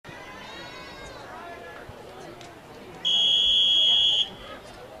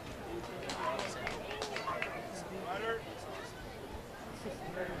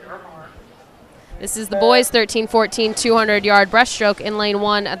This is the boys 13-14 200-yard breaststroke. In lane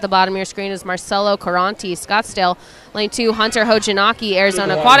 1 at the bottom of your screen is Marcelo Caranti, Scottsdale. Lane 2, Hunter Hojanaki,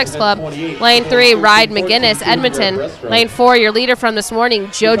 Arizona Aquatics Club. Lane 3, Ride McGinnis, Edmonton. Lane 4, your leader from this morning,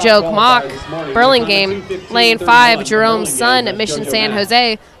 Jojo Kmock, Burlingame. Lane 5, Jerome Sun, Mission San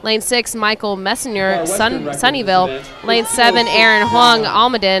Jose. Lane 6, Michael Messinger, Sunnyvale. Lane 7, Aaron Huang,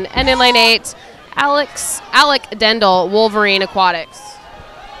 Almaden. And in lane 8, Alec Dendel, Wolverine Aquatics.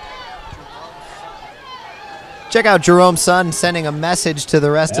 Check out Jerome Sun sending a message to the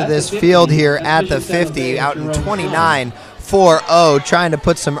rest of this field here at the 50, out in 29.40, trying to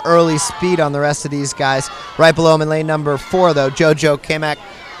put some early speed on the rest of these guys. Right below him in lane number 4, though, Jojo Kmock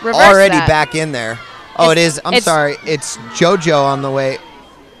already back in there. Oh, I'm sorry. It's Jojo on the way.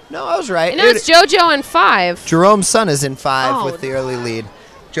 No, I was right. No, it's Jojo in 5. Jerome Sun is in 5 with the early lead.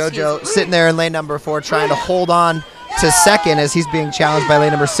 Jojo sitting there in lane number 4 trying to hold on to second as he's being challenged by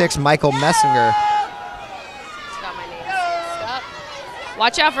lane number 6, Michael Messinger.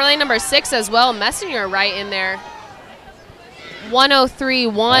 Watch out for lane number 6 as well. Messinger right in there.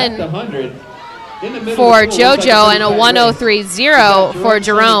 103.1 for Jojo and a 103.0 for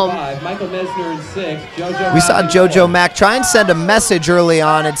Jerome. We saw Jojo Mack try and send a message early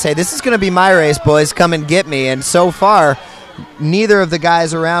on and say, "This is going to be my race, boys. Come and get me." And so far, neither of the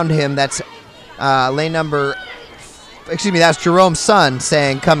guys around him, that's that's Jerome Sun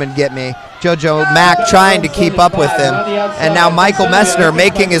saying, "Come and get me." Jojo Mack trying to keep up with him. And now Michael Messner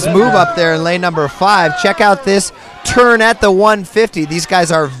making his move up there in lane number 5. Check out this turn at the 150. These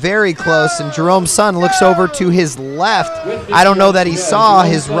guys are very close, and Jerome Sun looks over to his left. I don't know that he saw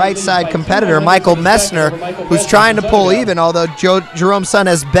his right side competitor, Michael Messner, who's trying to pull even, although Jerome Sun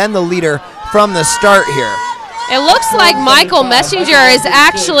has been the leader from the start here. It looks like Michael Messenger is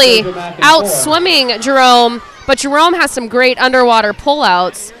actually out swimming Jerome, but Jerome has some great underwater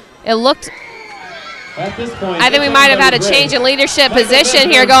pullouts. It looked, I think we might have had a change in leadership position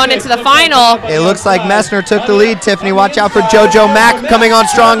here going into the final. It looks like Messner took the lead. Tiffany, watch out for Jojo Mack coming on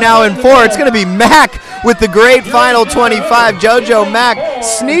strong now in 4. It's going to be Mack with the great final 25. Jojo Mack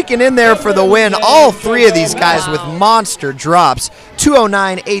sneaking in there for the win. All 3 of these guys with monster drops.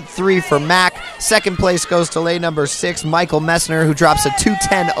 209.83 for Mack. Second place goes to lane number 6, Michael Messner, who drops a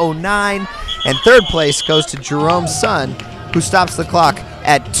 210.09. And third place goes to Jerome Sun, who stops the clock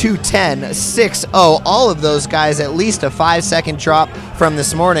at 210.60. All of those guys at least a 5-second drop from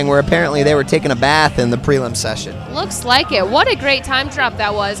this morning, where apparently they were taking a bath in the prelim session. Looks like it. What a great time drop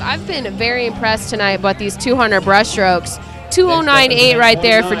that was. I've been very impressed tonight about these 200 breaststrokes. 209.8 right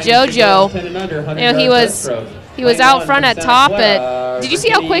there for Jojo. You know, he was out front at top. Did you see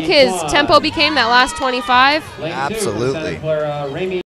how quick his tempo became that last 25? Absolutely.